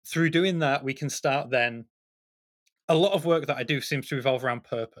 Through doing that, we can start then. A lot of work that I do seems to revolve around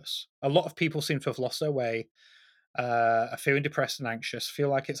purpose. A lot of people seem to have lost their way, are feeling depressed and anxious, feel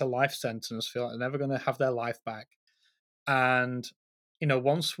like it's a life sentence, feel like they're never going to have their life back. And,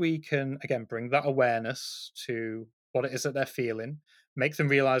 once we can, again, bring that awareness to what it is that they're feeling, make them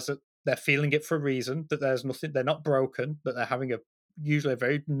realize that they're feeling it for a reason, that there's nothing, they're not broken, that they're having usually a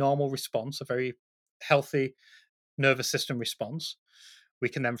very normal response, a very healthy nervous system response. We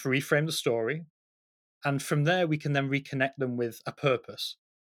can then reframe the story, and from there, we can then reconnect them with a purpose.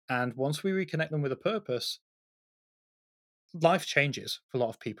 And once we reconnect them with a purpose, life changes for a lot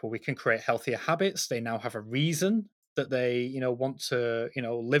of people. We can create healthier habits. They now have a reason that they, want to,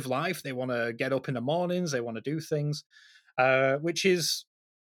 live life. They want to get up in the mornings. They want to do things, which is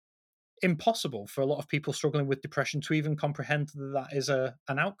impossible for a lot of people struggling with depression to even comprehend that that is an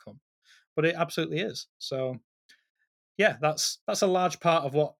outcome. But it absolutely is. So yeah, that's a large part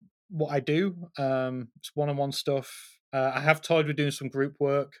of what I do. It's one-on-one stuff. I have toyed with doing some group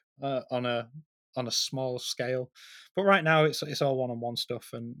work on a small scale, but right now it's all one-on-one stuff.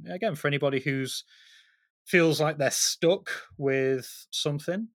 And again, for anybody who's feels like they're stuck with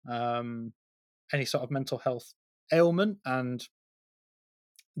something, any sort of mental health ailment, and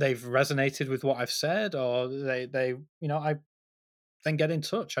they've resonated with what I've said, or they I then get in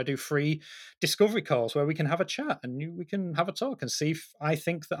touch. I do free discovery calls where we can have a chat and we can have a talk and see if I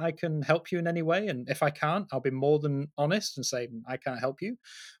think that I can help you in any way. And if I can't, I'll be more than honest and say I can't help you,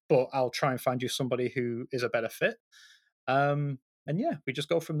 but I'll try and find you somebody who is a better fit. And yeah, we just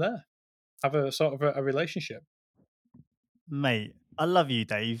go from there. Have a sort of a relationship. Mate, I love you,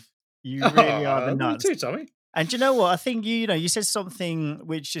 Dave. You really are the I love you nuts. too, Tommy. And do you know what? I think you said something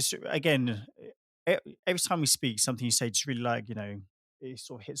which just again, every time we speak, something you say just really like it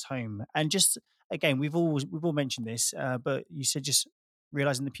sort of hits home. And just again, we've all mentioned this, but you said just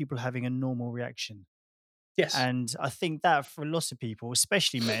realizing that people are having a normal reaction, Yes. and I think that for a lot of people,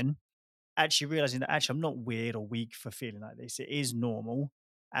 especially men, actually realizing that actually I'm not weird or weak for feeling like this. It is normal,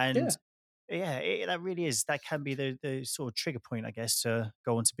 and Yeah. yeah, that really is. That can be the sort of trigger point, I guess, to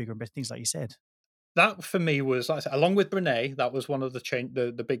go on to bigger and better things, like you said. That for me was, like I said, along with Brene, that was one of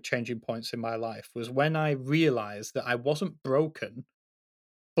the big changing points in my life, was when I realized that I wasn't broken,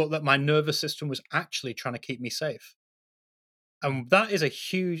 but that my nervous system was actually trying to keep me safe. Mm, And that is a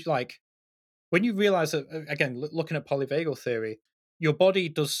huge, like, when you realize that, again, looking at polyvagal theory, your body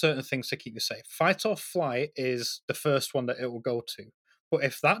does certain things to keep you safe. Fight or flight is the first one that it will go to. But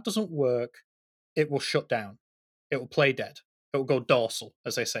if that doesn't work, it will shut down. It will play dead. It will go dorsal,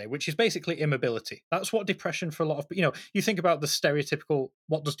 as they say, which is basically immobility. That's what depression for a lot of, you think about the stereotypical,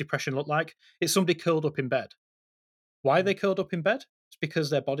 what does depression look like? It's somebody curled up in bed. Why are mm, they curled up in bed? It's because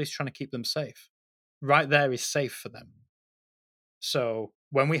their body's trying to keep them safe. Right there is safe for them. So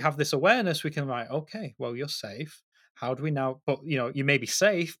when we have this awareness, we can write, okay, well, you're safe. How do we now? But you may be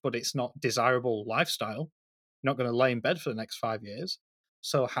safe, but it's not desirable lifestyle. You're not going to lay in bed for the next 5 years.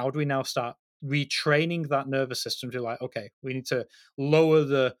 So how do we now start retraining that nervous system to, like, okay, we need to lower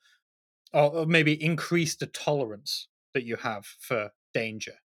the, or maybe increase the tolerance that you have for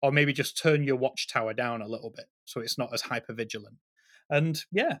danger, or maybe just turn your watchtower down a little bit so it's not as hyper vigilant. And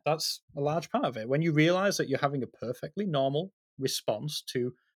yeah, that's a large part of it. When you realize that you're having a perfectly normal response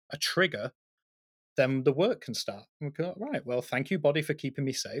to a trigger, then the work can start. And we go, right, well, thank you, body, for keeping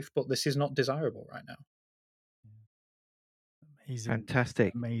me safe, but this is not desirable right now. amazing,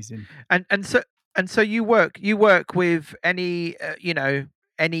 Fantastic. amazing. And so you work with any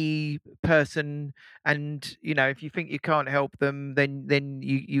any person, and if you think you can't help them, then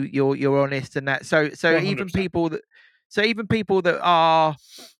you're honest, and that so even 100%. people that are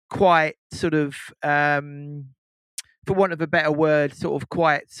quite sort of, for want of a better word, sort of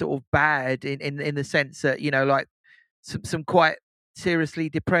quite sort of bad in the sense that, like some quite seriously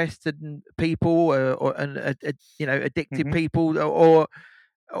depressed and people, or addicted Hmm. people, or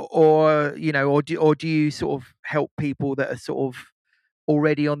do you sort of help people that are sort of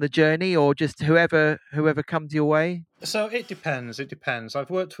already on the journey, or just whoever comes your way? So it depends. It depends. I've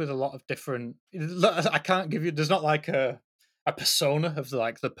worked with a lot of different. I can't give you. There's not like a persona of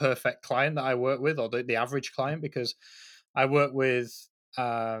like the perfect client that I work with, or the average client, because I work with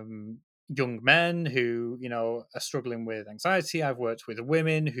um, young men who are struggling with anxiety. I've worked with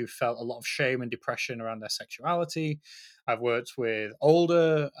women who felt a lot of shame and depression around their sexuality. I've worked with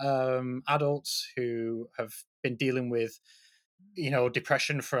older adults who have been dealing with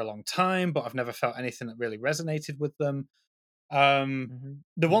depression for a long time, but I've never felt anything that really resonated with them. Um, Hmm.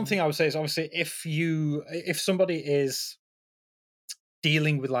 the one Hmm. thing I would say is, obviously, if somebody is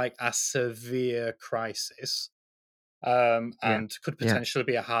dealing with like a severe crisis, Yeah. and could Yeah. potentially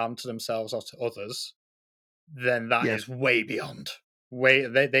be a harm to themselves or to others, then that Yeah. is way beyond. Way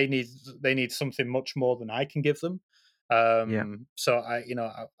they need something much more than I can give them. Yeah. So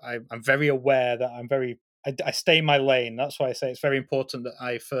I'm very aware that I stay in my lane. That's why I say it's very important that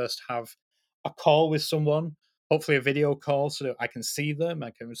I first have a call with someone, hopefully a video call, so that I can see them. I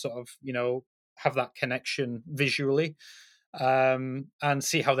can sort of have that connection visually, and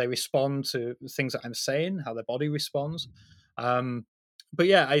see how they respond to things that I'm saying, how their body responds. Um, but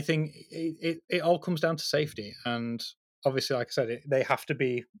yeah, I think it all comes down to safety, and obviously, like I said, they have to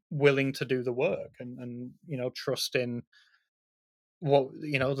be willing to do the work, and trust in what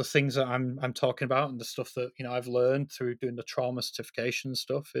the things that I'm talking about, and the stuff that I've learned through doing the trauma certification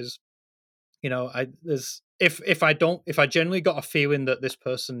stuff is, I there's if I generally got a feeling that this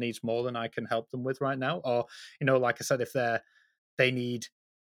person needs more than I can help them with right now, or like I said, if they need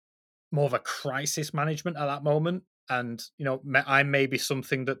more of a crisis management at that moment, and I may be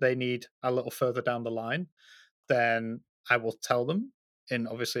something that they need a little further down the line, then I will tell them, in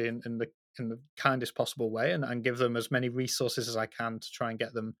obviously in the kindest possible way, and give them as many resources as I can to try and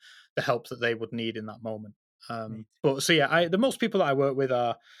get them the help that they would need in that moment. Amazing. But so yeah, the most people that I work with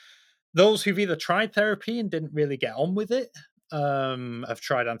are those who've either tried therapy and didn't really get on with it, have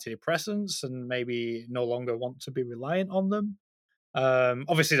tried antidepressants and maybe no longer want to be reliant on them.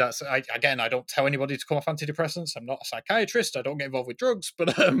 Obviously, again, I don't tell anybody to come off antidepressants. I'm not a psychiatrist. I don't get involved with drugs,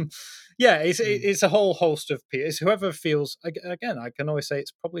 but yeah, Mm. it's a whole host of people. It's whoever feels. Again, I can always say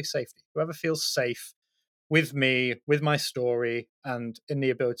it's probably safety. Whoever feels safe with me, with my story, and in the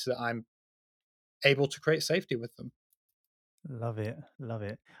ability that I'm able to create safety with them. Love it, love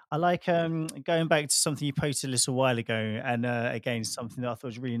it. I like going back to something you posted a little while ago, and again, something that I thought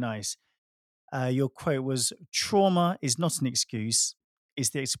was really nice. Your quote was, "Trauma is not an excuse; is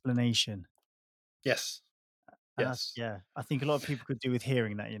the explanation. Yes. And Yes. I think a lot of people could do with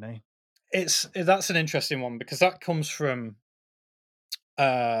hearing that. That's an interesting one, because that comes from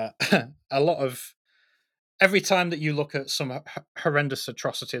a lot of, every time that you look at some horrendous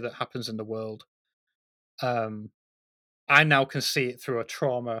atrocity that happens in the world, I now can see it through a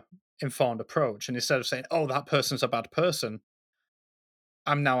trauma informed approach, and instead of saying, "Oh, that person's a bad person,"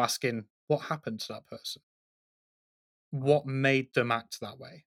 I'm now asking, what happened to that person? What made them act that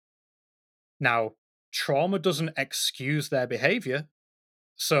way? Now, trauma doesn't excuse their behavior.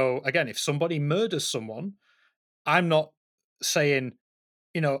 So again, if somebody murders someone, I'm not saying,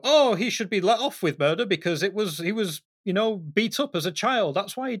 oh, he should be let off with murder because he was, beat up as a child.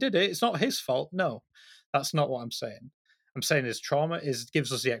 That's why he did it. It's not his fault. No, that's not what I'm saying. I'm saying is trauma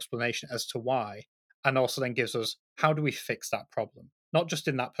gives us the explanation as to why, and also then gives us, how do we fix that problem? Not just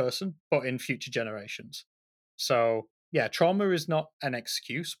in that person, but in future generations. So yeah, trauma is not an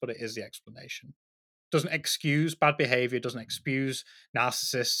excuse, but it is the explanation. Doesn't excuse bad behavior, doesn't excuse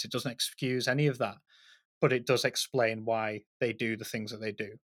narcissists, it doesn't excuse any of that, but it does explain why they do the things that they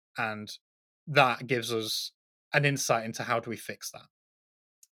do, and that gives us an insight into how do we fix that.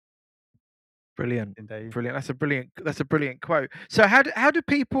 Brilliant. That's a brilliant quote. So how do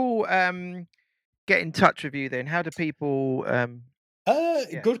people get in touch with you then? How do people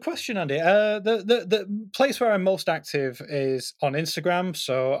Good question, Andy. The place where I'm most active is on Instagram.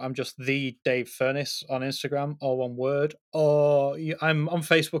 So I'm just the Dave Furness on Instagram, all one word. Or I'm on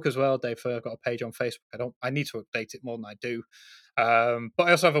Facebook as well, Dave Furness. I've got a page on Facebook. I need to update it more than I do. But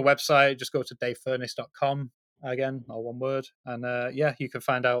I also have a website. Just go to davefurness.com. Again, all one word. And you can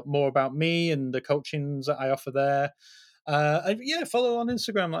find out more about me and the coachings that I offer there. And follow on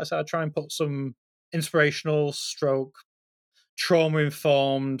Instagram. Like I said, I try and put some inspirational stroke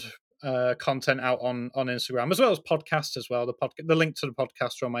trauma-informed content out on Instagram, as well as podcasts as well. The link to the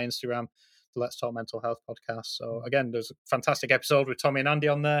podcast are on my Instagram, the Let's Talk Mental Health podcast. So again, there's a fantastic episode with Tommy and Andy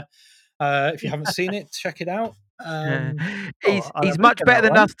on there. If you haven't seen it, check it out. He's much better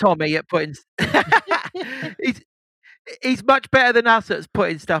than us, Tommy, at putting he's much better than us at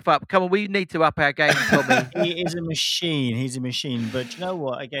putting stuff up. Come on, we need to up our game, Tommy. He is a machine. He's a machine. But you know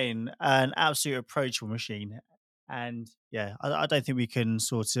what? Again, an absolute approachable machine. And yeah, I don't think we can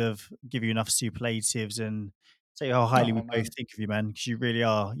sort of give you enough superlatives and say how highly we both think of you, man, because you really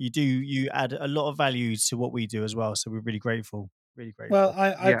are. You add a lot of value to what we do as well. So we're really grateful. Really grateful. Well,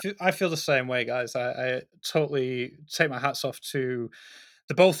 I feel the same way, guys. I totally take my hats off to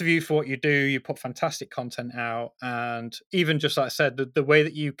the both of you for what you do. You put fantastic content out, and even just like I said, the way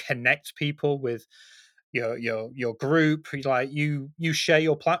that you connect people with your group, like you share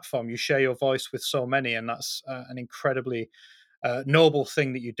your platform, you share your voice with so many, and that's an incredibly noble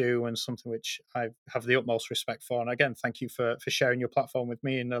thing that you do, and something which I have the utmost respect for. And again, thank you for sharing your platform with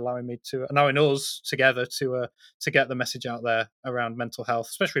me and allowing us together to get the message out there around mental health,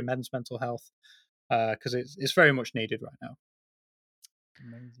 especially men's mental health, because it's very much needed right now.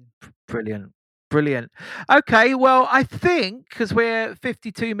 Amazing. Brilliant. Okay, well, I think because we're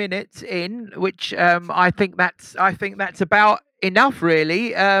 52 minutes in, which I think that's about enough,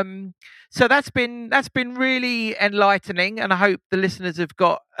 really. So that's been really enlightening, and I hope the listeners have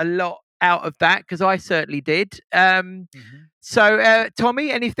got a lot out of that, because I certainly did. So,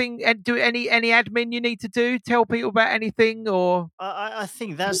 Tommy, anything? Do any admin you need to do? Tell people about anything, or I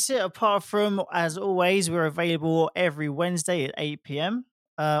think that's it. Apart from, as always, we're available every Wednesday at 8 p.m.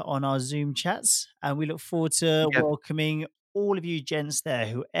 On our Zoom chats, and we look forward to welcoming all of you gents there,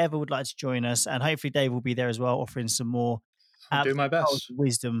 whoever would like to join us, and hopefully Dave will be there as well, offering some more I'll do my best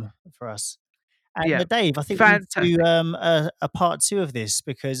wisdom for us. And Dave, I think we need to do a part 2 of this,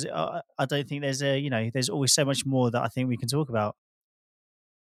 because I don't think there's always so much more that I think we can talk about.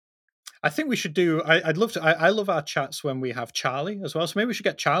 I think we should do. I'd love to. I love our chats when we have Charlie as well. So maybe we should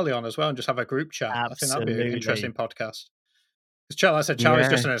get Charlie on as well and just have a group chat. Absolutely. I think that'd be an interesting podcast. Because Charlie's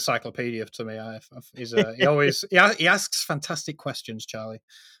just an encyclopedia to me. He asks fantastic questions, Charlie,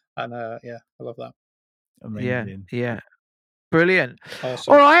 and I love that. Amazing. Yeah. Brilliant.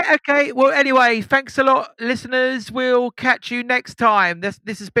 Awesome. All right. Okay. Well, anyway, thanks a lot, listeners. We'll catch you next time. This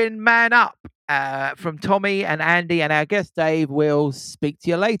has been Man Up from Tommy and Andy, and our guest Dave. We'll speak to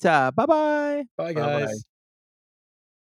you later. Bye-bye. Bye, guys. Bye-bye.